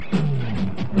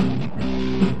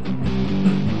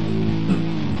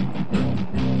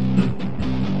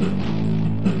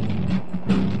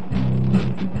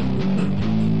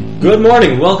Good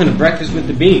morning. Welcome to Breakfast with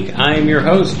the Beak. I am your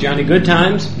host, Johnny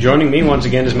Goodtimes. Joining me once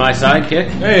again is my sidekick.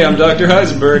 Hey, I'm Dr.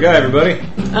 Heisenberg. Hi, everybody.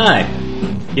 Hi.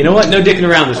 You know what? No dicking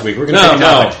around this week. We're going to pick a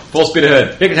topic. Full speed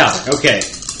ahead. Pick a topic. Okay.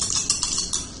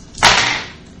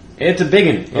 It's a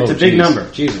big one. It's a big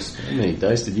number. Jesus. How many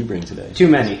dice did you bring today? Too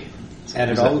many.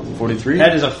 Added all 43?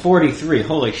 That is a 43.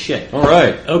 Holy shit. All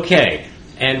right. Okay.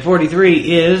 And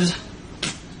 43 is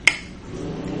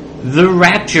the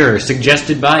Rapture,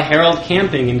 suggested by Harold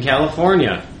Camping in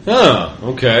California. Oh,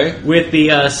 okay. With the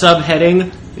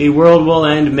subheading, The World Will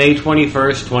End May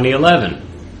 21st, 2011.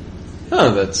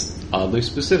 Oh, that's oddly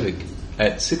specific.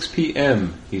 At 6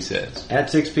 p.m., he says. At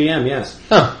 6 p.m., yes.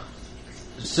 Huh.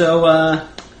 So,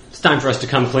 it's time for us to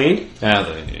come clean.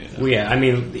 We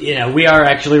are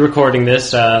actually recording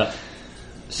this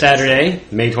Saturday,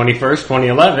 May 21st,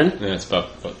 2011. Yeah, it's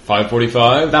about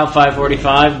 5:45. About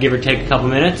 5:45, give or take a couple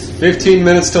minutes. 15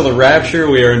 minutes till the Rapture.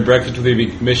 We are in Breakfast with the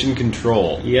Beak Mission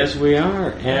Control. Yes, we are.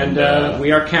 And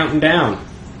we are counting down.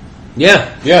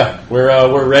 Yeah.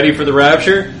 We're ready for the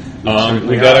Rapture.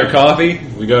 We got our coffee.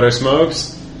 We got our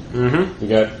smokes. Mm-hmm. We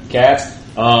got cats.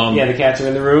 The cats are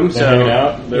in the room. They're hanging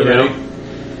out. They're ready.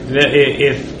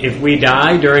 If we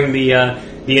die during the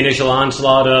initial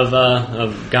onslaught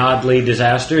of godly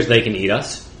disasters, they can eat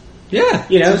us. Yeah,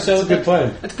 so it's a good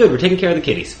plan. That's good. We're taking care of the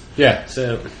kitties. Yeah.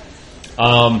 So,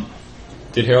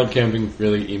 did Harold Camping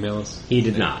really email us? He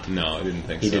did not. No, I didn't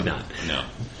think so. He did not. No.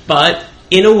 But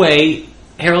in a way,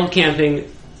 Harold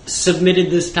Camping submitted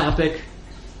this topic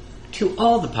to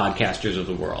all the podcasters of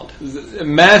the world. A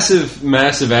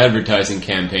massive advertising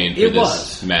campaign for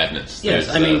this madness.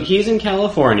 Yes, he's in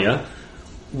California.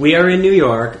 We are in New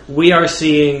York. We are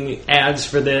seeing ads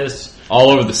for this.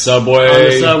 All over the subway. On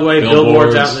the subway,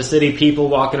 billboards out in the city, people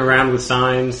walking around with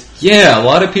signs. Yeah, a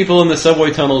lot of people in the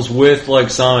subway tunnels with,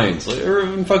 signs. Or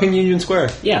in fucking Union Square.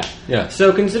 Yeah.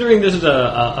 So considering this is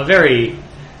a very...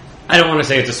 I don't want to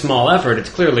say it's a small effort. It's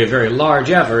clearly a very large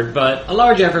effort, but a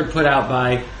large effort put out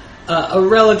by a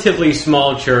relatively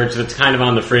small church that's kind of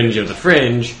on the fringe of the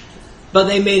fringe. But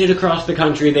they made it across the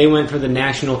country. They went for the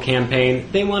national campaign.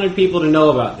 They wanted people to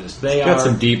know about this. They got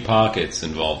some deep pockets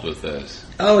involved with this.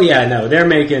 Oh, yeah, no. They're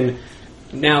making...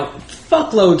 Now,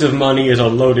 fuckloads of money is a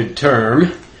loaded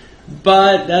term,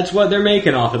 but that's what they're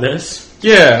making off of this.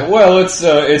 Yeah, well,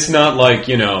 it's not like,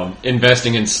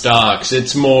 investing in stocks.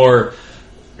 It's more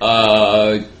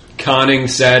conning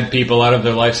sad people out of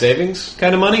their life savings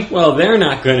kind of money. Well, they're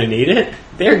not going to need it.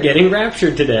 They're getting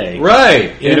raptured today.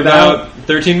 Right. In about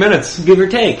 13 minutes. Give or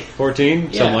take.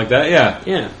 14, something like that, yeah.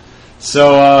 Yeah.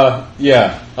 So,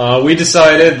 we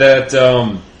decided that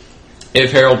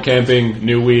if Harold Camping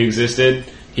knew we existed,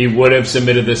 he would have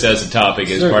submitted this as a topic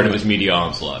as part of his media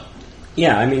onslaught.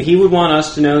 Yeah, he would want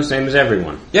us to know, same as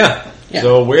everyone. Yeah.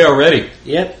 So we are ready.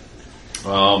 Yep.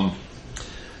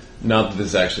 Not that this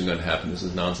is actually going to happen. This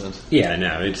is nonsense. Yeah,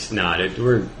 no, it's not.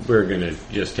 We're going to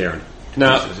just tear it.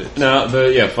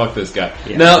 Fuck this guy.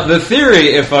 Yeah. Now, the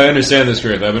theory, if I understand this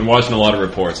correctly, I've been watching a lot of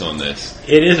reports on this.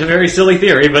 It is a very silly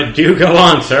theory, but do go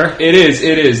on, sir. It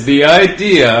is. The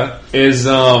idea is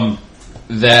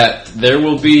that there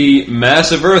will be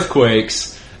massive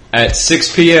earthquakes at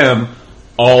 6 p.m.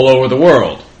 all over the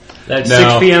world. That's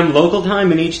 6 p.m. local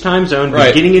time in each time zone,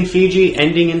 beginning in Fiji,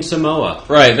 ending in Samoa.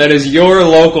 Right, that is your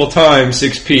local time,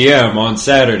 6 p.m. on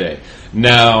Saturday.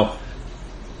 Now,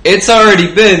 it's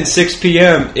already been 6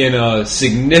 p.m. in a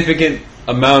significant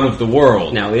amount of the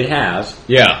world. Now, it has.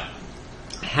 Yeah.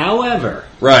 However,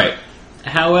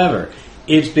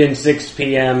 it's been 6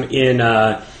 p.m. in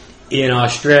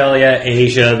Australia,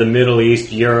 Asia, the Middle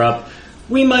East, Europe.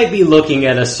 We might be looking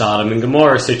at a Sodom and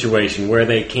Gomorrah situation where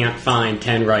they can't find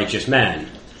 10 righteous men.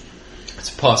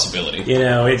 It's a possibility.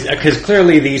 It's because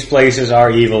clearly these places are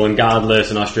evil and godless,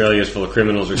 and Australia is full of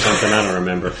criminals or something. I don't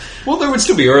remember. Well, there would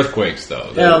still be earthquakes,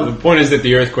 though. The point is that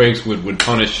the earthquakes would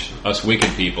punish us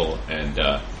wicked people and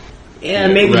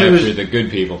maybe he was the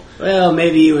good people. Well,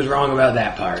 maybe he was wrong about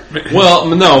that part. Well,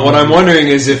 no. What I'm wondering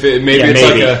is if it's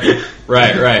like a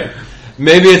right.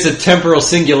 Maybe it's a temporal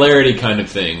singularity kind of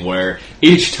thing where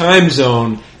each time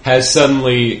zone has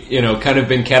suddenly, kind of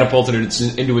been catapulted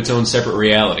into its own separate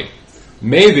reality.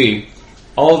 Maybe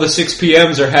all the 6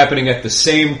 p.m.s are happening at the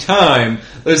same time.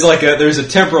 There's a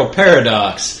temporal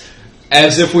paradox,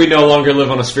 as if we no longer live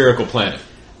on a spherical planet.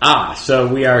 So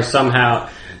we are somehow...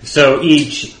 So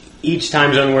each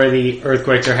time zone where the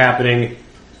earthquakes are happening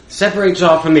separates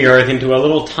off from the Earth into a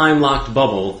little time-locked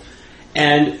bubble,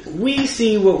 and we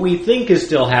see what we think is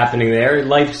still happening there.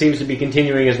 Life seems to be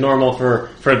continuing as normal for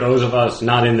those of us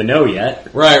not in the know yet.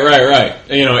 Right.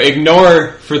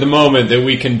 Ignore for the moment that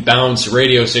we can bounce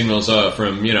radio signals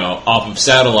from, off of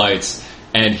satellites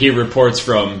and he reports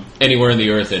from anywhere in the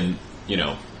earth and,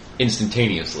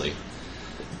 instantaneously.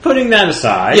 Putting that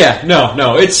aside... Yeah,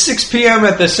 no. It's 6 p.m.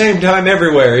 at the same time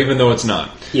everywhere, even though it's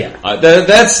not. Yeah.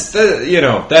 That's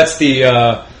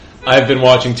the... I've been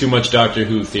watching too much Doctor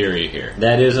Who theory here.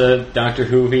 That is a Doctor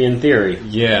Whovian theory.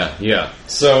 Yeah.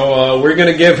 So we're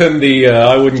going to give him the,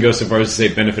 I wouldn't go so far as to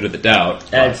say benefit of the doubt.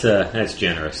 That's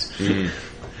generous. Mm.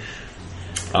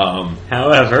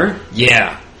 However...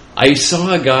 Yeah. I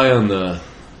saw a guy on it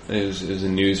was a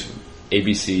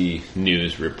ABC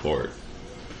News report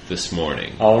this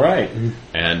morning. All right.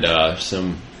 And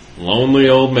some lonely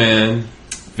old man,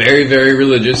 very, very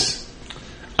religious,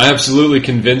 absolutely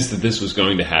convinced that this was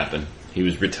going to happen. He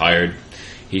was retired.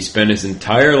 He spent his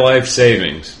entire life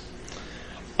savings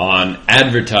on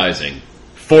advertising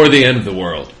for the end of the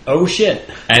world. Oh, shit.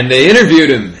 And they interviewed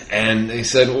him, and they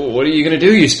said, well, what are you going to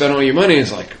do? You spent all your money.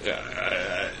 He's like,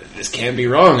 this can't be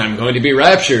wrong. I'm going to be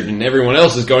raptured, and everyone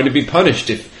else is going to be punished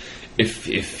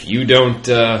if you don't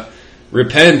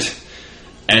repent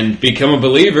and become a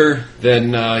believer,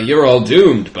 then you're all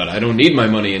doomed, but I don't need my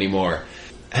money anymore.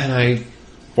 And I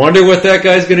wonder what that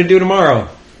guy's going to do tomorrow.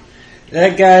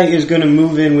 That guy is going to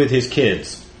move in with his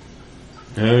kids.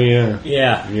 Oh, yeah.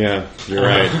 Yeah, you're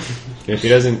right. If he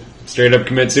doesn't straight up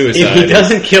commit suicide. If he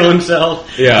doesn't kill himself,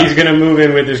 he's going to move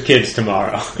in with his kids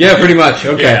tomorrow. Yeah, pretty much.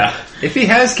 Okay. Yeah. If he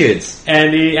has kids.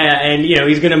 And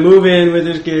he's going to move in with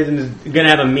his kids and is going to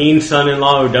have a mean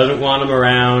son-in-law who doesn't want him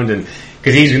around, and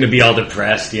because he's going to be all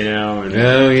depressed, and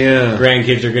oh, yeah.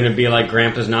 Grandkids are going to be like,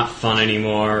 Grandpa's not fun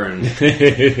anymore. And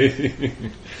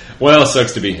well,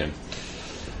 sucks to be him.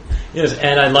 Yes,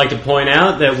 and I'd like to point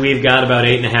out that we've got about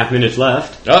 8.5 minutes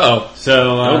left. Uh-oh.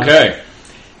 So, okay.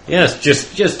 Yes,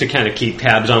 just to kind of keep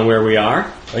tabs on where we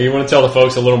are. You want to tell the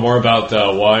folks a little more about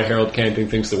why Harold Camping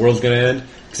thinks the world's going to end?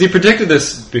 Because he predicted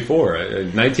this before,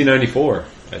 1994,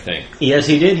 I think. Yes,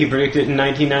 he did. He predicted it in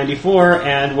 1994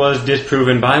 and was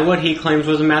disproven by what he claims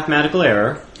was a mathematical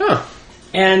error. Huh.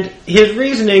 And his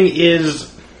reasoning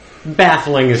is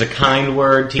baffling is a kind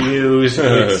word to use.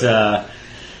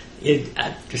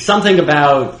 It's something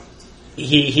about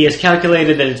he has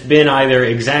calculated that it's been either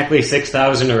exactly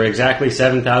 6,000 or exactly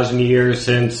 7,000 years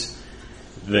since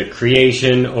the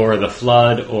creation or the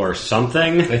flood or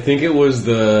something. I think it was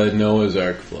the Noah's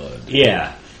Ark flood.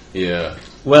 Yeah. Yeah.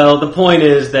 Well, the point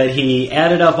is that he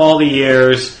added up all the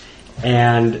years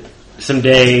and some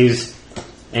days,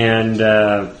 and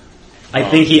I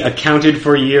think he accounted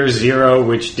for year 0,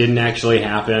 which didn't actually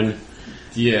happen.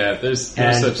 Yeah, there's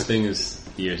no such thing as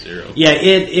year 0. Yeah,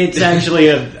 it's actually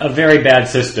a very bad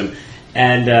system.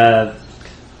 And,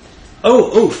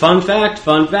 fun fact,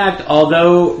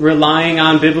 although relying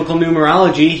on biblical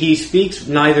numerology, he speaks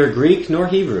neither Greek nor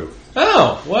Hebrew.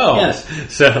 Oh, well. Yes.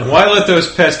 So why let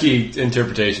those pesky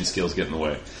interpretation skills get in the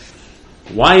way?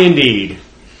 Why indeed?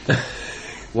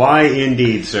 Why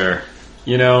indeed, sir?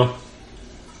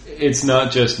 It's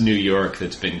not just New York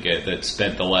that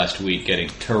spent the last week getting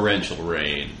torrential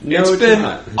rain. No, it's been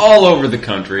not. all over the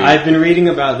country. I've been reading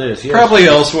about this. Yes. Probably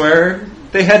elsewhere.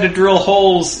 They had to drill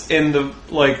holes in the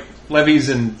levees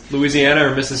in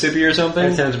Louisiana or Mississippi or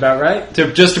something. That sounds about right.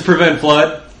 Just to prevent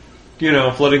flood.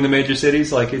 Flooding the major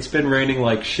cities. It's been raining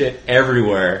like shit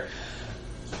everywhere.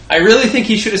 I really think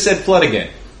he should have said flood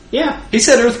again. Yeah. He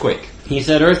said earthquake.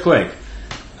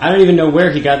 I don't even know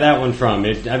where he got that one from.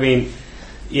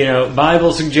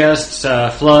 Bible suggests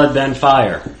flood, then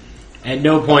fire. At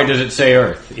no point does it say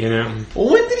earth,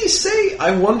 Well, when did he say?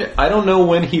 I wonder. I don't know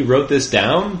when he wrote this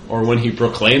down or when he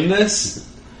proclaimed this.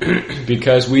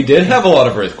 Because we did have a lot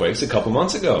of earthquakes a couple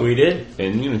months ago. We did.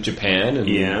 In Japan and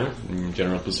in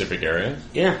general Pacific area.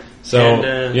 Yeah. So,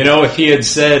 if he had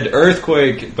said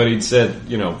earthquake, but he'd said,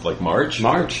 March.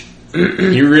 March.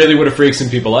 He really would have freaked some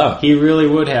people out. He really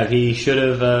would have. He should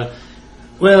have...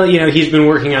 he's been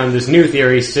working on this new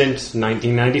theory since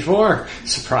 1994.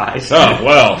 Surprise. Oh,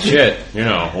 well, shit.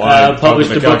 Why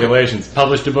published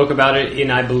a book about it in,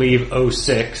 I believe,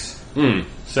 2006.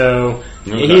 So,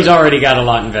 he's already got a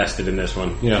lot invested in this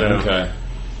one. Yeah, so. Okay.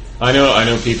 I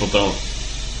know people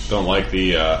don't like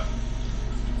the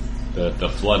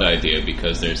flood idea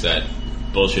because there's that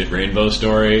bullshit rainbow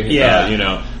story.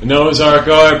 Yeah. Noah's Ark,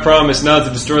 I promise not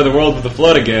to destroy the world with a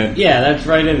flood again. Yeah, that's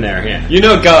right in there, yeah.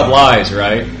 God lies,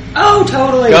 right? Oh,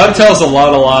 totally. God tells a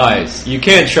lot of lies. You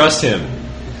can't trust him.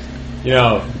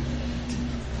 Read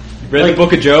the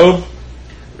book of Job?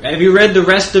 Have you read the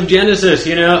rest of Genesis?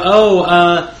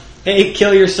 Hey,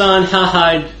 kill your son,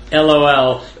 haha,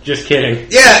 LOL. Just kidding.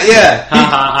 Yeah.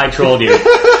 Haha, I trolled you.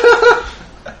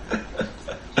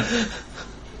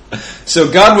 So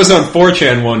God was on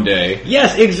 4chan one day.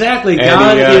 Yes, exactly.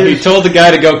 And he told the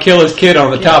guy to go kill his kid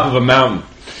on the top of a mountain.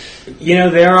 You know,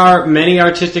 there are many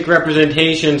artistic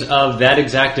representations of that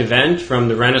exact event from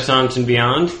the Renaissance and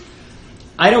beyond.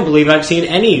 I don't believe I've seen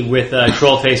any with a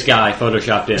troll-faced guy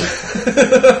photoshopped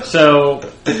in. So,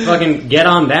 fucking get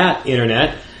on that,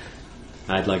 Internet.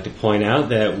 I'd like to point out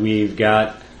that we've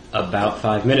got about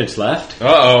 5 minutes left.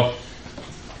 Uh-oh.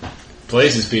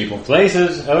 Places, people.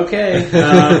 Places,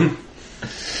 okay.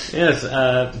 Yes.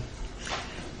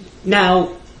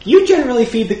 Now, you generally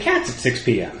feed the cats at 6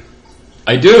 p.m.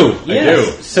 I do. Yes.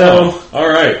 I do. So, all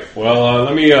right. Well,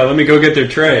 let me go get their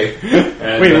tray.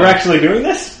 And, wait, we're actually doing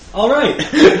this? All right.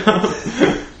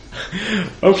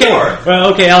 Okay. Sure.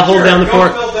 Well, okay. I'll hold down the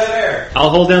fort. Fill dead air. I'll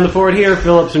hold down the fort here.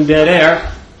 Fill up some dead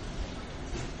air.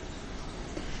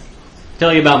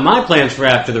 Tell you about my plans for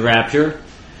after the Rapture,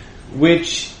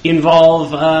 which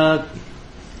involve.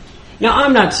 Now,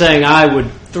 I'm not saying I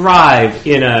would thrive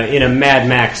in a Mad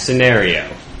Max scenario,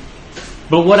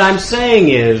 but what I'm saying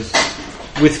is,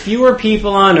 with fewer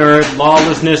people on Earth,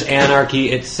 lawlessness,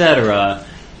 anarchy, etc.,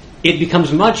 it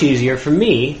becomes much easier for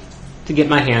me to get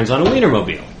my hands on a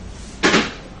Wienermobile.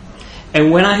 And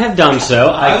when I have done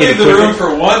so, I can leave the room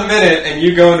for 1 minute and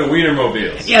you go into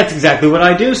Wienermobiles. Yeah, that's exactly what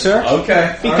I do, sir.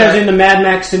 Okay. Because in the Mad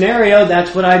Max scenario,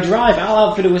 that's what I drive. I'll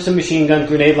outfit it with some machine gun,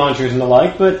 grenade launchers, and the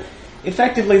like, but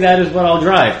effectively that is what I'll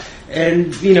drive.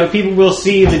 And, you know, people will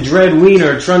see the dread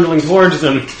wiener trundling towards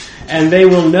them, and they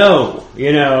will know,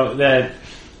 you know, that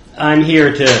I'm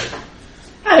here to...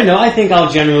 I don't know, I think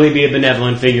I'll generally be a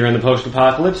benevolent figure in the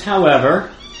post-apocalypse.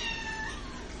 However,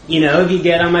 you know, if you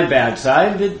get on my bad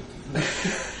side...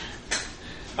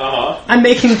 I'm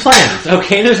making plans,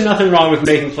 okay? There's nothing wrong with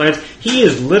making plans. He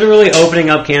is literally opening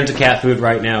up cans of cat food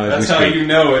right now as we speak. That's how you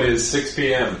know it is 6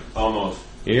 p.m. almost.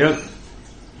 Yep.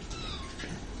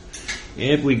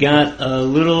 Yep, we got a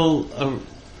little...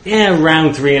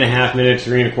 around 3.5 minutes,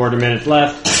 3.25 minutes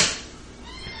left.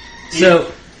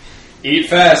 So... Eat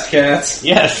fast, cats.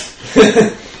 Yes.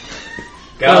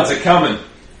 God's a-coming.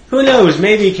 Who knows?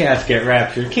 Maybe cats get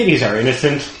raptured. Kitties are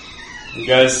innocent. You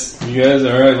guys,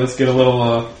 alright, let's get a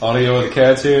little audio of the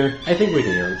cats here. I think we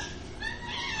can hear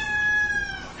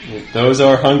them. Those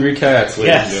are hungry cats, ladies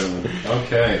Yes. and gentlemen.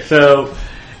 Okay. So,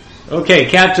 okay,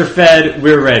 cats are fed.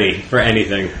 We're ready for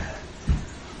anything.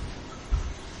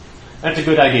 That's a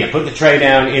good idea. Put the tray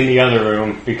down in the other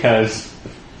room because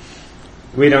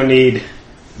we don't need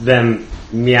them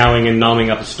meowing and numbing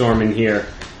up a storm in here.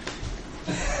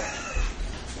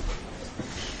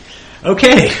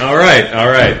 Okay. All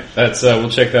right. That's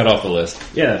we'll check that off the list.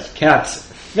 Yes, cats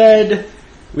fed.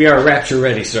 We are rapture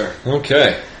ready, sir.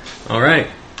 Okay. All right.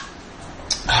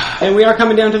 And we are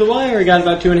coming down to the wire. We got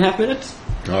about 2.5 minutes.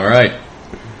 All right.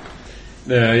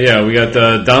 Yeah, we got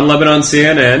Don Lemon on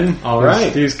CNN. All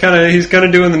right. He's kind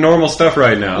of doing the normal stuff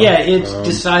right now. Yeah, it's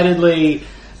decidedly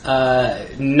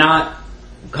not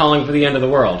calling for the end of the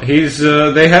world. He's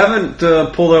they haven't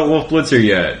pulled out Wolf Blitzer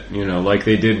yet, you know, like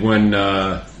they did when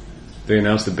they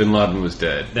announced that Bin Laden was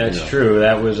dead. That's true.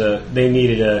 That was they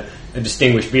needed a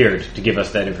distinguished beard to give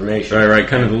us that information. Right,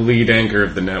 kind of the lead anchor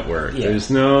of the network. Yeah.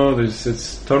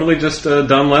 It's totally just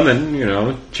Don Lemon, you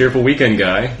know, cheerful weekend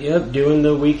guy. Yep, doing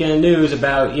the weekend news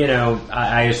about, you know,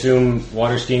 I assume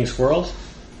water skiing squirrels.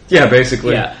 Yeah,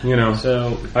 basically. Yeah. You know,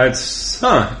 so it's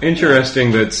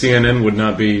interesting that CNN would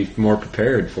not be more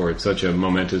prepared for such a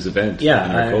momentous event in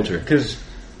our culture. Because,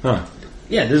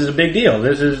 yeah, this is a big deal.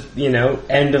 This is, you know,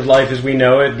 end of life as we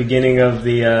know it, beginning of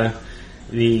the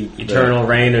eternal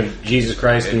reign of Jesus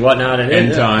Christ and whatnot. And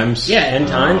end times. Yeah, end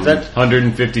times. That's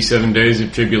 157 days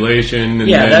of tribulation.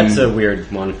 And that's a weird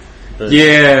one.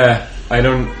 Yeah, I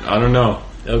don't know.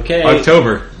 Okay.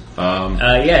 October.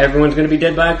 Everyone's going to be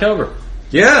dead by October.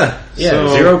 Yeah. Yeah, so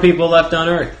 0 people left on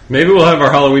Earth. Maybe we'll have our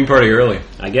Halloween party early.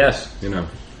 I guess. You know.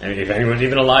 And if anyone's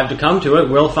even alive to come to it,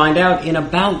 we'll find out in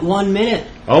about 1 minute.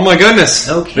 Oh my goodness.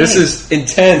 Okay. This is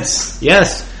intense.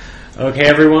 Yes. Okay,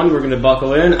 everyone, we're going to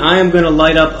buckle in. I am going to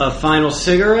light up a final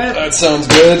cigarette. That sounds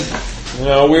good. You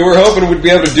know, we were hoping we'd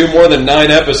be able to do more than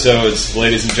 9 episodes,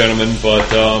 ladies and gentlemen, but,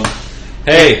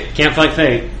 hey. Can't fight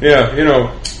fate. Yeah, you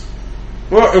know,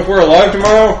 well, if we're alive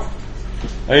tomorrow,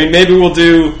 I mean, maybe we'll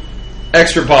do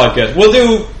extra podcasts. We'll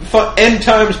do end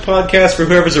times podcasts for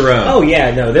whoever's around. Oh,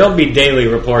 yeah, no, there'll be daily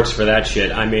reports for that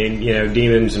shit. I mean, you know,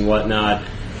 demons and whatnot,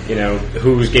 you know,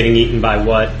 who's getting eaten by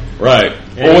what. Right.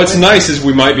 Well, what's nice is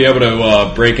we might be able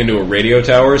to break into a radio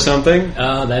tower or something.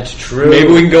 Oh, that's true.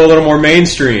 Maybe we can go a little more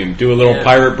mainstream, do a little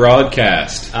pirate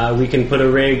broadcast. We can put a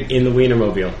rig in the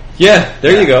Wienermobile. Yeah,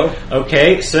 there you go.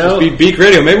 Okay, so... Be Beak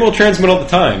Radio. Maybe we'll transmit all the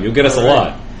time. You'll get us a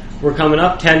lot. We're coming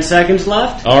up. 10 seconds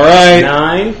left. All right.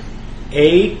 9,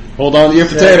 8. Hold on to your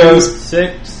potatoes.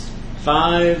 6,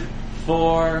 5,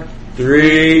 4,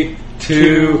 3,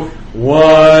 2,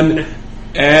 1,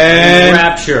 and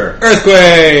Rapture.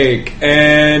 Earthquake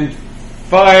and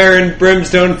fire and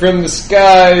brimstone from the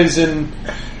skies and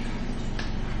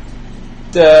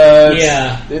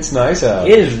it's nice out.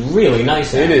 It is really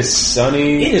nice out. It is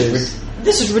sunny. It is.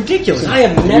 This is ridiculous. I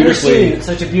have never seen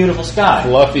such a beautiful sky.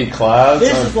 Fluffy clouds.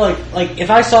 This is like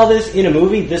if I saw this in a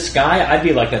movie, this sky, I'd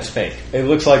be like, that's fake. It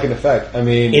looks like an effect. I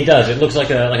mean, it does. It looks like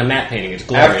a matte painting. It's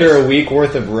glorious. After a week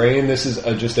worth of rain, this is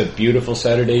just a beautiful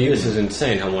Saturday evening. This is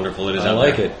insane how wonderful it is. I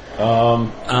like it.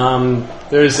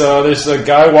 There's a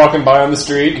guy walking by on the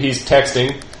street. He's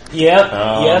texting.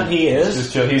 Yep, he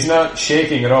is. He's not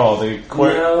shaking at all. The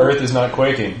Earth is not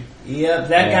quaking. Yep,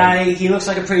 that guy, he looks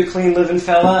like a pretty clean living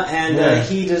fella, and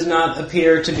he does not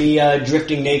appear to be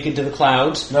drifting naked to the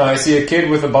clouds. No, I see a kid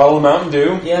with a bottle of Mountain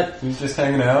Dew. Yep. He's just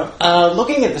hanging out.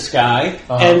 Looking at the sky,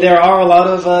 and there are a lot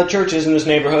of churches in this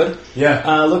neighborhood.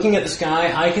 Yeah. Looking at the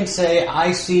sky, I can say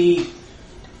I see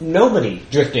nobody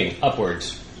drifting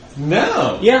upwards.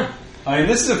 No. Yeah. I mean,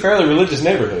 this is a fairly religious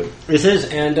neighborhood. This is,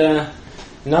 and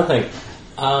nothing.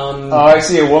 I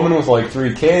see a woman with like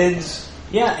 3 kids.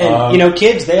 Yeah, and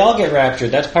kids, they all get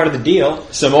raptured. That's part of the deal.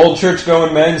 Some old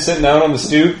church-going men sitting out on the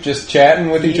stoop, just chatting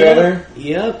with each other.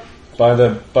 Yep. By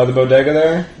the bodega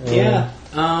there. Yeah.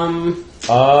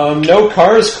 No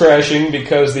cars crashing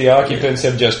because the occupants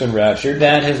have just been raptured.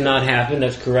 That has not happened.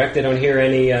 That's correct. I don't hear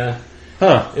any.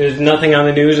 There's nothing on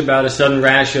the news about a sudden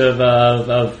rash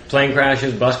of plane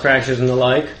crashes, bus crashes, and the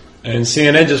like. And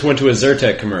CNN just went to a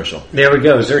Zyrtec commercial. There we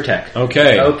go, Zyrtec.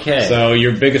 Okay. So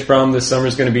your biggest problem this summer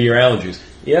is going to be your allergies.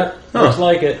 Yep, looks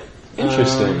like it.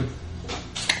 Interesting.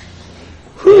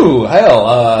 Whew, hell.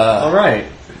 All right.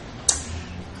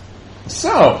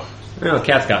 So. Well, the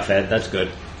cats got fed. That's good.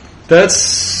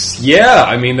 That's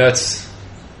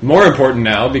more important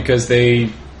now because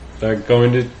they are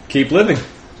going to keep living.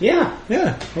 Yeah.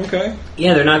 Yeah, okay.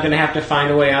 Yeah, they're not going to have to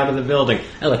find a way out of the building.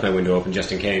 I left my window open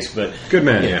just in case, but... Good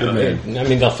man, good man. I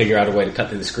mean, they'll figure out a way to cut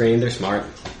through the screen. They're smart.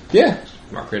 Yeah.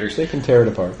 Smart critters. They can tear it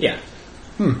apart. Yeah.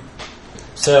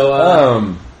 So,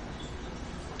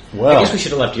 well... I guess we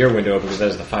should have left your window open because that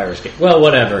was the fire escape. Well,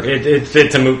 whatever.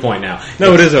 It's a moot point now.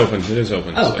 No, it is open. It is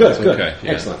open. Oh, so good. Okay.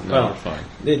 Yeah, excellent. We're fine.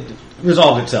 It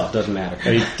resolved itself. Doesn't matter.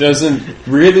 It doesn't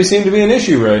really seem to be an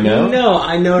issue right now. No,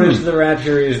 I noticed the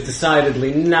rapture is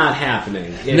decidedly not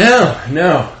happening.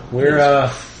 No. We're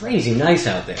crazy nice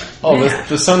out there. Oh,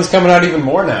 the sun's coming out even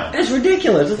more now. That's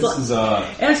ridiculous.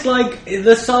 It's like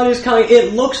the sun is coming.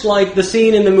 It looks like the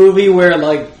scene in the movie where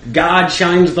like God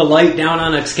shines the light down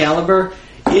on Excalibur.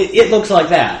 It looks like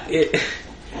that.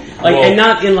 And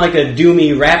not in like a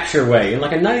doomy rapture way, in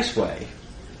like a nice way.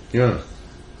 Yeah.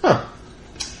 Huh.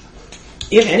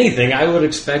 If anything, I would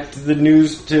expect the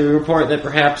news to report that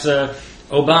perhaps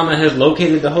Obama has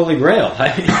located the Holy Grail.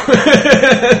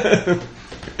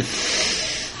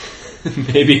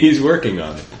 Maybe he's working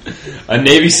on it. A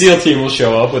Navy SEAL team will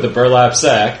show up with a burlap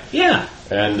sack. Yeah.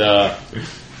 And,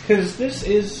 because this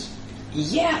is,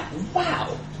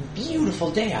 wow,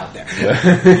 beautiful day out there.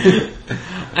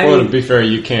 To be fair,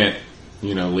 you can't,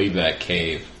 leave that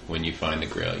cave when you find the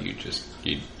Grail.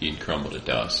 You'd crumble to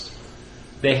dust.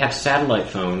 They have satellite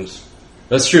phones.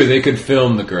 That's true. They could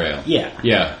film the Grail. Yeah.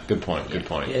 Yeah. Good point.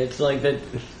 It's like that.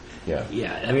 Yeah.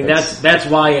 Yeah. I mean, that's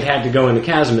why it had to go in the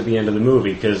chasm at the end of the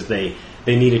movie because they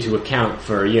needed to account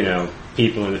for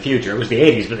people in the future. It was the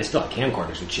 80s, but they still had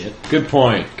camcorders and shit. Good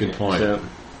point. So,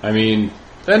 I mean,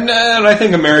 and I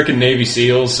think American Navy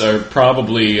SEALs are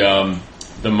probably the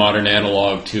modern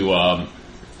analog to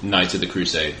Knights of the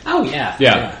Crusade. Oh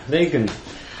yeah. They can.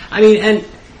 I mean, and.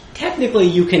 Technically,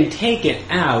 you can take it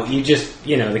out. You just,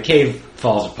 the cave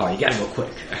falls apart. You gotta go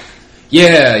quick.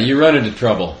 Yeah, you run into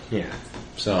trouble. Yeah.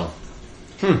 So,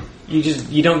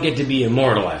 You don't get to be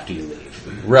immortal after you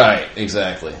leave. Right,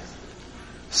 exactly.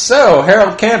 So,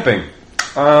 Harold Camping.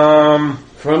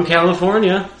 From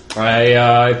California.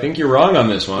 I think you're wrong on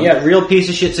this one. Yeah, real piece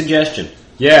of shit suggestion.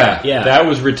 Yeah. That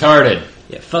was retarded.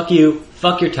 Yeah, fuck you.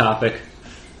 Fuck your topic.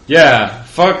 Yeah,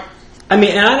 fuck... I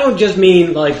mean, and I don't just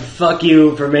mean, like, fuck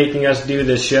you for making us do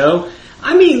this show.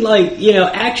 I mean, like,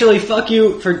 actually fuck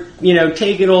you for,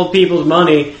 taking old people's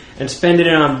money and spending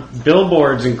it on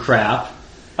billboards and crap.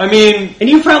 I mean... And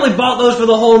you probably bought those for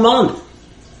the whole month.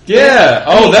 Yeah.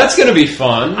 That's going to be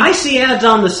fun. I see ads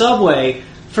on the subway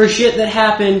for shit that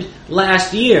happened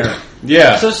last year.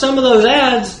 Yeah. So some of those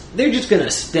ads, they're just going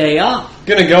to stay up.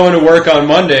 Going to go into work on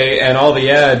Monday, and all the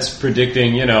ads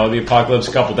predicting, the apocalypse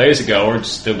a couple days ago are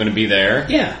still going to be there.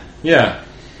 Yeah. Yeah.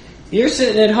 You're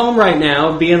sitting at home right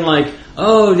now being like,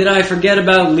 oh, did I forget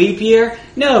about leap year?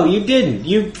 No, you didn't.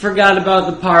 You forgot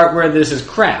about the part where this is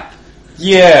crap.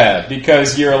 Yeah,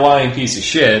 because you're a lying piece of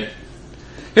shit.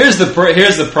 Here's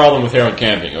the problem with Harold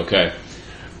Camping, okay?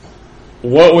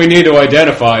 What we need to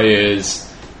identify is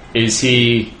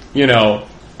he, a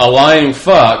lying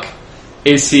fuck?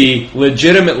 Is he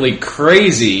legitimately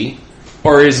crazy?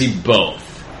 Or is he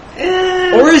both?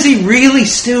 Or is he really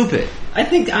stupid? I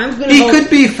think I'm going to He could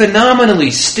be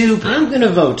phenomenally stupid. I'm going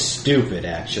to vote stupid,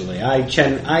 actually. I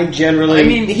generally... I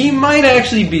mean, he might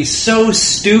actually be so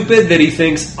stupid that he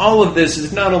thinks all of this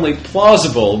is not only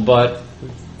plausible, but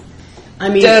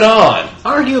dead on.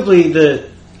 Arguably,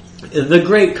 the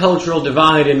great cultural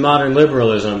divide in modern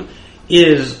liberalism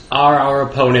is, are our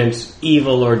opponents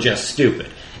evil or just stupid?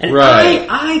 And right.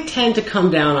 I tend to come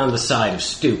down on the side of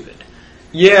stupid.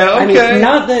 Yeah, okay. I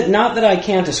mean, not that I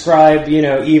can't ascribe,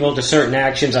 evil to certain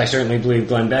actions. I certainly believe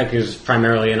Glenn Beck is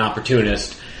primarily an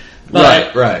opportunist.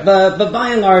 But, right. But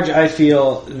by and large, I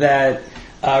feel that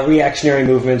reactionary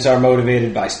movements are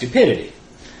motivated by stupidity.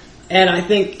 And I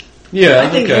think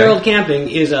Harold Camping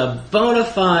is a bona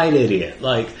fide idiot.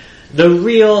 Like,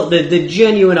 the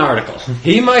genuine article.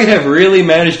 He might have really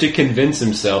managed to convince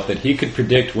himself that he could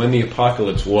predict when the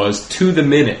apocalypse was to the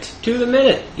minute. To the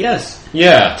minute, yes.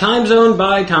 Yeah. Time zone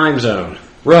by time zone.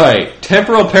 Right.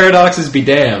 Temporal paradoxes be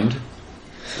damned.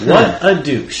 What a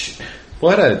douche.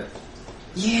 What a...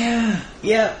 Yeah.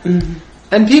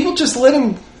 And people just let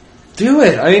him do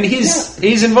it. I mean,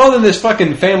 he's involved in this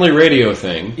fucking family radio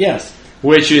thing. Yes.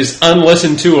 Which is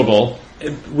unlisten-toable.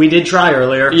 We did try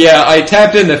earlier. Yeah, I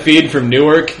tapped in the feed from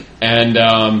Newark, and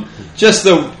just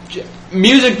the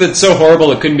music that's so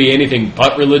horrible it couldn't be anything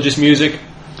but religious music.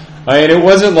 I mean, it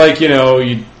wasn't like, you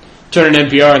turn an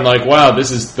NPR and like, wow,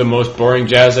 this is the most boring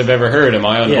jazz I've ever heard. Am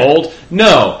I on hold?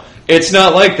 No, it's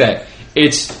not like that.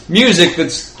 It's music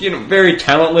that's, very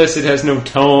talentless. It has no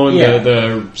tone. Yeah.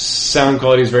 The sound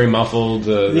quality is very muffled.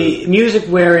 The music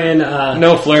wherein...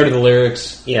 no flair to the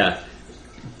lyrics. Yeah.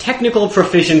 Technical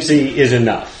proficiency is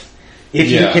enough.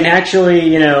 If you can actually,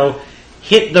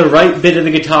 hit the right bit of the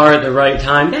guitar at the right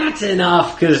time, that's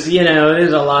enough, because,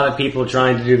 there's a lot of people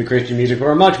trying to do the Christian music who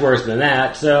are much worse than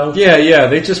that, so... Yeah,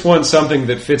 they just want something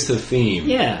that fits the theme.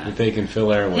 Yeah. That they can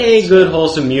fill air with. Hey, good,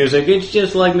 wholesome music. It's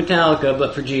just like Metallica,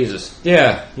 but for Jesus.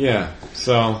 Yeah.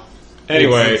 So,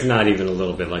 anyway... It's not even a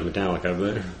little bit like Metallica,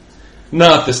 but...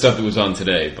 Not the stuff that was on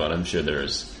today, but I'm sure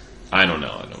there's... I don't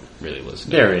know. I don't really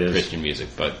listen to Christian music,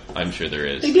 but I'm sure there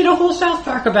is. They did a whole South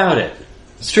Park about it.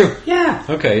 It's true. Yeah.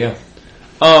 Okay, yeah.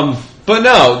 But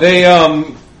no, they,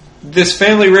 this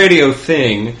family radio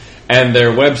thing, and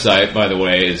their website, by the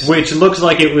way, is... Which looks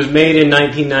like it was made in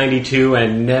 1992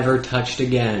 and never touched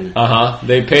again. Uh-huh.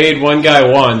 They paid one guy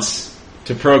once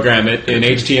to program it in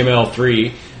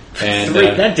HTML3, and...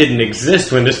 that didn't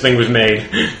exist when this thing was made.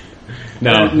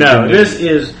 No, this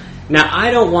is... Now,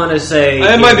 I don't want to say...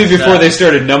 It might be before they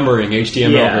started numbering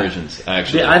HTML versions,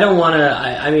 actually. I don't want to...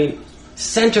 I mean,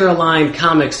 center-aligned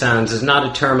Comic Sans is not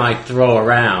a term I throw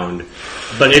around,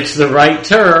 but it's the right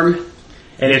term,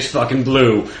 and it's fucking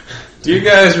blue. Do you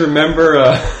guys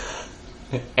remember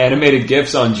animated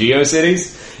GIFs on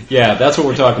GeoCities? Yeah, that's what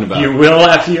we're talking about. You will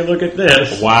after you look at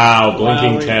this. Wow,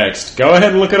 blinking text. Go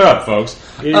ahead and look it up, folks.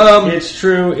 It's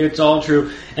true. It's all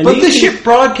true. And but this shit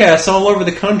broadcasts all over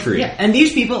the country. Yeah, and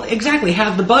these people exactly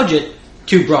have the budget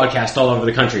to broadcast all over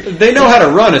the country. They know how to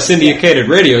run a syndicated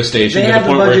radio station to the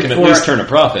point where it can at least turn a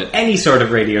profit. Any sort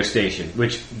of radio station,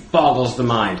 which boggles the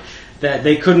mind. That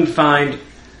they couldn't find...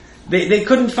 They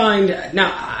couldn't find...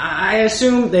 Now, I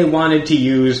assume they wanted to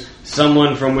use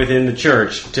someone from within the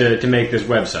church to make this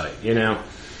website,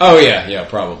 Oh, yeah,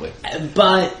 probably.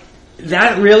 But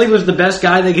that really was the best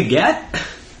guy they could get?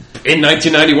 In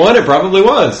 1991, it probably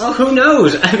was. Well, who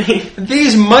knows? I mean...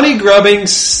 These money-grubbing,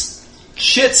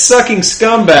 shit-sucking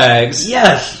scumbags...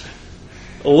 Yes.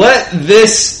 Let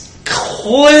this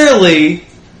clearly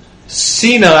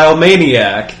senile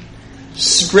maniac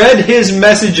spread his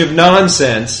message of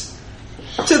nonsense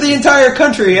to the entire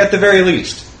country at the very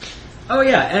least. Oh,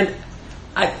 yeah, and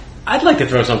I'd like to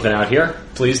throw something out here.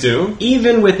 Please do.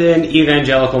 Even within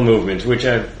evangelical movements, which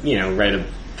I've, read a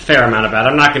fair amount about.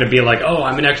 I'm not going to be like, oh,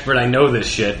 I'm an expert, I know this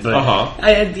shit, but,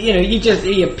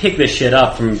 you pick this shit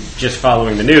up from just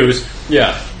following the news.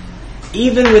 Yeah.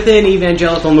 Even within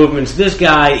evangelical movements, this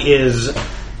guy is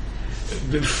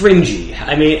fringy.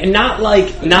 I mean, not like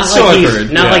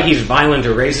he's violent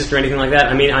or racist or anything like that.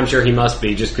 I mean, I'm sure he must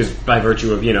be, just because by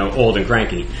virtue of, old and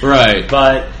cranky. Right.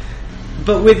 But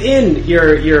within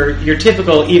your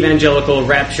typical evangelical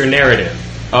rapture narrative,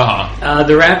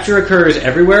 the rapture occurs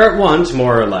everywhere at once,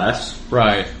 more or less.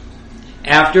 Right.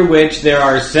 after which there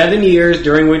are 7 years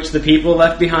during which the people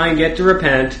left behind get to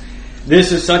repent.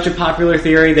 This is such a popular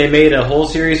theory, they made a whole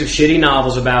series of shitty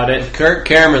novels about it. Kirk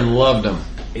Cameron loved him.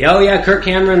 Oh yeah, Kirk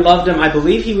Cameron loved him. I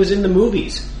believe he was in the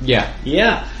movies. Yeah.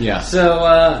 Yeah.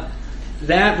 So,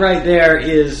 that right there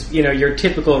is, your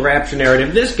typical Rapture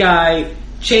narrative. This guy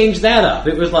changed that up.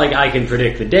 It was like, I can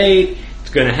predict the date,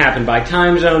 it's going to happen by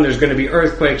time zone, there's going to be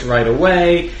earthquakes right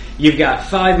away, you've got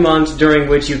 5 months during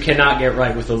which you cannot get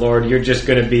right with the Lord, you're just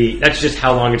going to be, that's just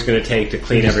how long it's going to take to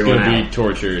clean everyone out. You're going to be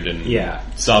tortured and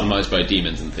sodomized by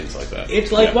demons and things like that.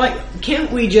 It's like, why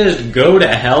can't we just go to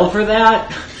hell for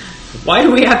that? Why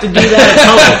do we have to do that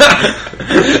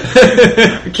at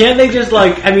home? Can't they just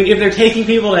if they're taking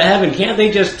people to heaven, can't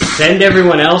they just send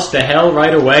everyone else to hell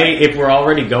right away if we're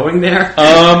already going there?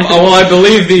 Well, I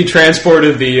believe the transport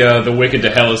of the wicked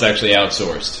to hell is actually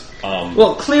outsourced.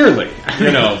 Well, clearly.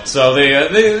 So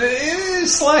they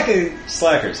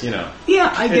slackers,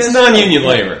 Yeah, I guess. It's non-union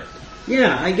labor.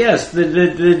 Yeah, I guess.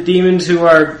 The demons who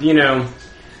are,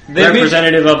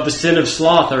 representative of the sin of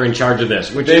sloth are in charge of this.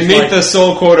 They meet the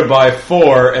soul quota by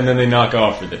 4, and then they knock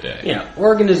off for the day. Yeah,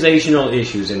 organizational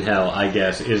issues in hell, I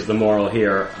guess, is the moral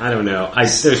here. I don't know.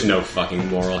 There's no fucking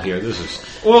moral here. This is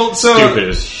stupid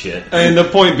as shit. And the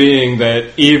point being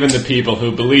that even the people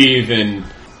who believe in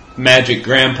magic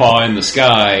grandpa in the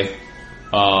sky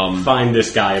find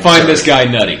this guy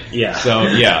nutty. Yeah. So,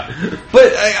 yeah.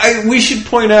 But we should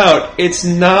point out, it's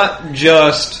not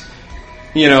just...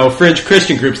 fringe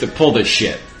Christian groups that pull this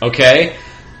shit, okay?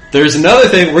 There's another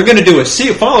thing. We're going to do a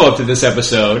follow-up to this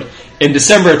episode in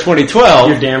December of 2012.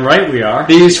 You're damn right we are.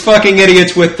 These fucking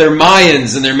idiots with their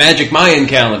Mayans and their magic Mayan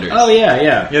calendars. Oh,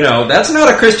 yeah. That's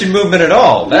not a Christian movement at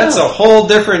all. That's a whole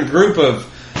different group of...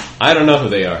 I don't know who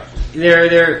they are.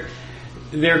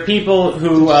 They're people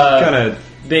who...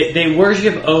 They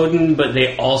worship Odin, but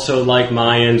they also like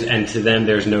Mayans, and to them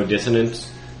there's no dissonance.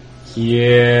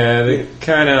 Yeah, they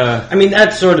kind of... I mean,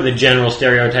 that's sort of the general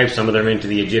stereotype. Some of them are into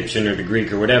the Egyptian or the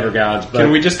Greek or whatever gods. But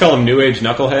can we just call them New Age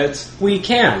knuckleheads? We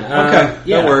can. Okay,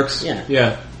 that works.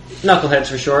 Yeah. Knuckleheads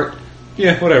for short.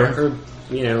 Yeah, whatever.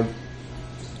 Or,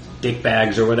 dick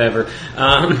bags or whatever.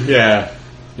 Yeah,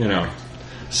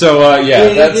 So,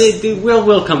 that's...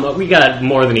 We'll come up. We got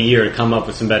more than a year to come up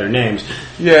with some better names.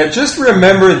 Yeah, just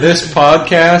remember this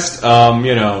podcast,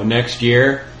 next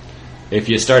year... If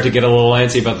you start to get a little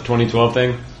antsy about the 2012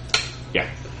 thing,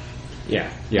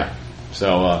 yeah.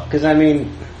 So, because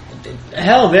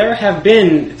hell, there have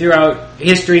been throughout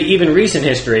history, even recent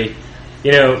history,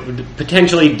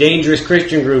 potentially dangerous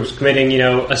Christian groups committing,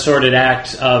 assorted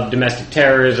acts of domestic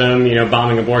terrorism,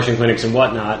 bombing abortion clinics and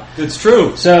whatnot. It's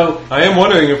true. So I am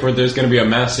wondering if there's going to be a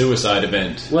mass suicide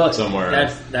event somewhere.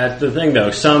 That's the thing,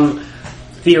 though.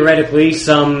 Theoretically,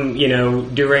 some,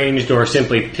 deranged or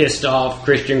simply pissed off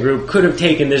Christian group could have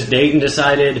taken this date and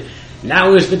decided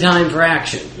now is the time for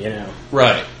action,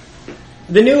 Right.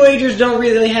 The New Agers don't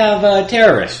really have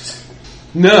terrorists.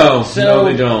 No,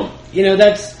 they don't.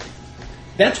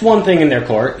 That's one thing in their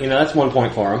court. That's one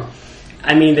point for them.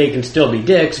 I mean, they can still be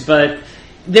dicks, but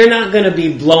they're not going to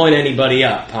be blowing anybody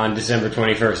up on December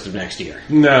 21st of next year.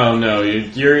 No,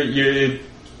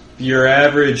 your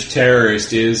average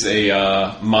terrorist is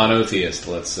a monotheist,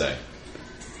 let's say.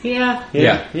 Yeah.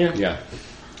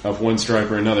 Of one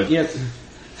stripe or another. Yep.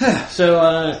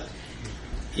 So,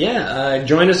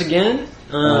 join us again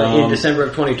in December of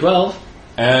 2012.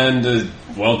 And,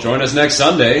 join us next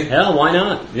Sunday. Hell, why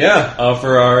not? Yeah,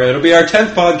 it'll be our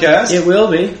 10th podcast. It will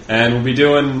be. And we'll be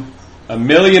doing a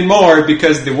million more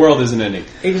because the world isn't ending.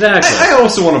 Exactly. I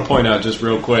also want to point out just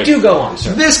real quick. Do go on,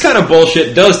 sir. This kind of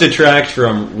bullshit does detract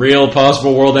from real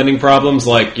possible world-ending problems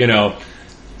like,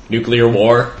 nuclear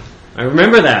war. I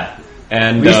remember that.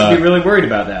 And we used to be really worried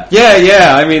about that.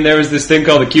 Yeah. I mean, there was this thing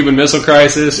called the Cuban Missile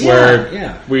Crisis where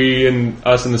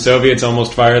us and the Soviets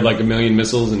almost fired like 1 million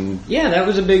missiles. And yeah, that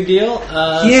was a big deal.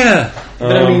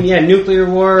 But nuclear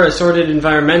war, assorted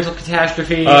environmental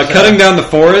catastrophe. Cutting down the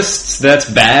forests, that's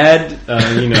bad.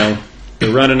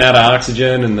 They're running out of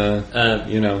oxygen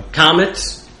and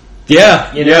comets.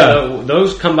 Yeah,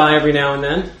 those come by every now and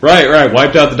then. Right.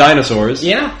 Wiped out the dinosaurs.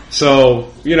 Yeah.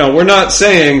 So, we're not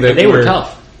saying that they were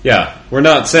tough. Yeah, we're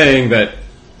not saying that,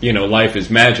 life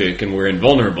is magic and we're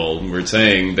invulnerable. We're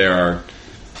saying there are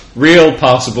real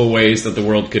possible ways that the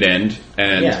world could end,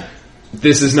 and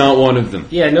this is not one of them.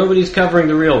 Yeah, nobody's covering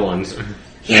the real ones.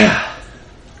 Yeah.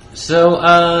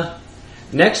 So,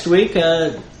 next week,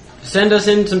 send us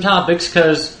in some topics,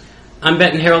 because I'm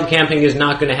betting Harold Camping is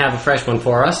not going to have a fresh one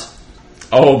for us.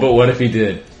 Oh, but what if he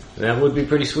did? That would be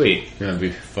pretty sweet. That would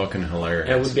be fucking hilarious.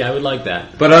 That would be. I would like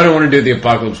that. But I don't want to do the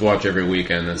Apocalypse Watch every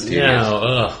weekend. That's tedious. No.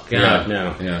 Oh, God,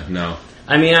 no. Yeah, no.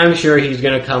 I mean, I'm sure he's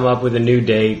going to come up with a new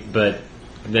date, but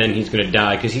then he's going to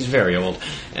die because he's very old.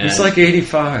 And he's like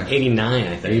 85. 89,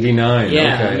 I think. 89,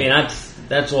 yeah, okay. I mean,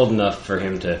 that's old enough for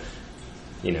him to,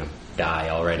 die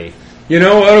already. You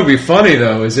know what would be funny,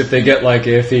 though, is if they get, like,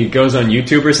 if he goes on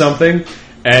YouTube or something,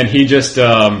 and he just,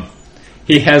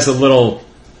 he has a little,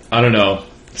 I don't know,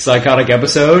 psychotic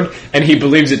episode, and he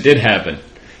believes it did happen.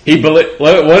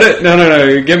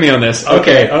 No, get me on this.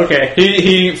 Okay.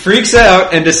 He freaks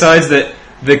out and decides that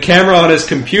the camera on his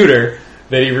computer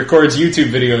that he records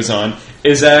YouTube videos on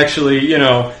is actually,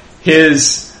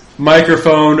 his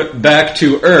microphone back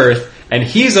to Earth, and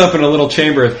he's up in a little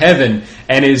chamber of heaven,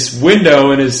 and his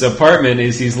window in his apartment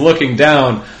is he's looking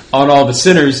down on all the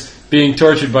sinners being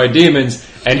tortured by demons,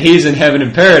 and he's in heaven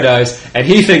and paradise, and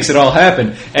he thinks it all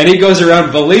happened. And he goes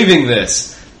around believing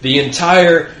this the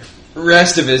entire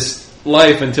rest of his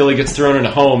life until he gets thrown in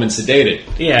a home and sedated.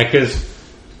 Yeah, because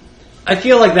I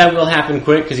feel like that will happen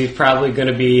quick because he's probably going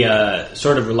to be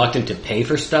sort of reluctant to pay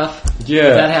for stuff. Yeah,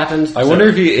 if that happens. I wonder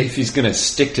if he's going to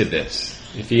stick to this.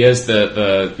 If he has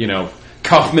the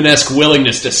Kaufman-esque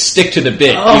willingness to stick to the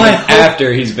bit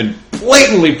after he's been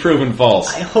blatantly proven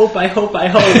false. I hope.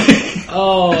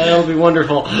 Oh, that'll be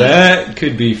wonderful. That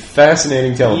could be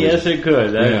fascinating television. Yes, it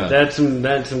could. That's some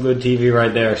good TV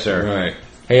right there, sir. Right.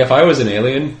 Hey, if I was an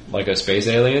alien, like a space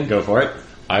alien, go for it.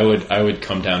 I would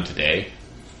come down today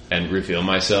and reveal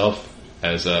myself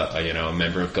as a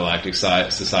member of Galactic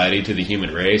Society to the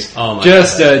human race. Oh my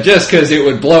just because it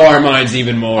would blow our minds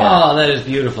even more. Oh, that is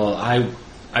beautiful.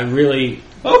 I really...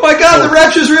 Oh my god, the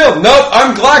Rapture's real! Nope,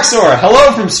 I'm Glaxor.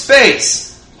 Hello from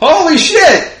space. Holy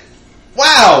shit!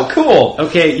 Wow, cool.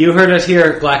 Okay, you heard us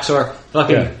here, Glaxor.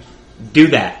 Fucking do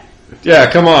that. Yeah,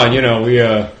 come on.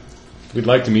 We'd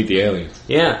like to meet the aliens.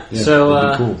 Yeah.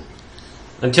 So cool.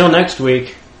 Until next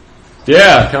week.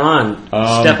 Yeah, come on.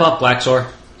 Step up,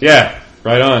 Glaxor. Yeah,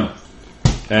 right on.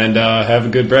 And have a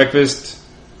good breakfast.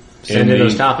 Send in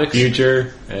those topics.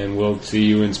 Future, and we'll see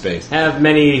you in space. Have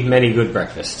many, many good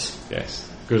breakfasts. Yes.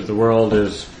 Because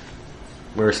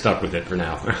we're stuck with it for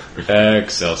now.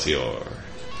 Excelsior.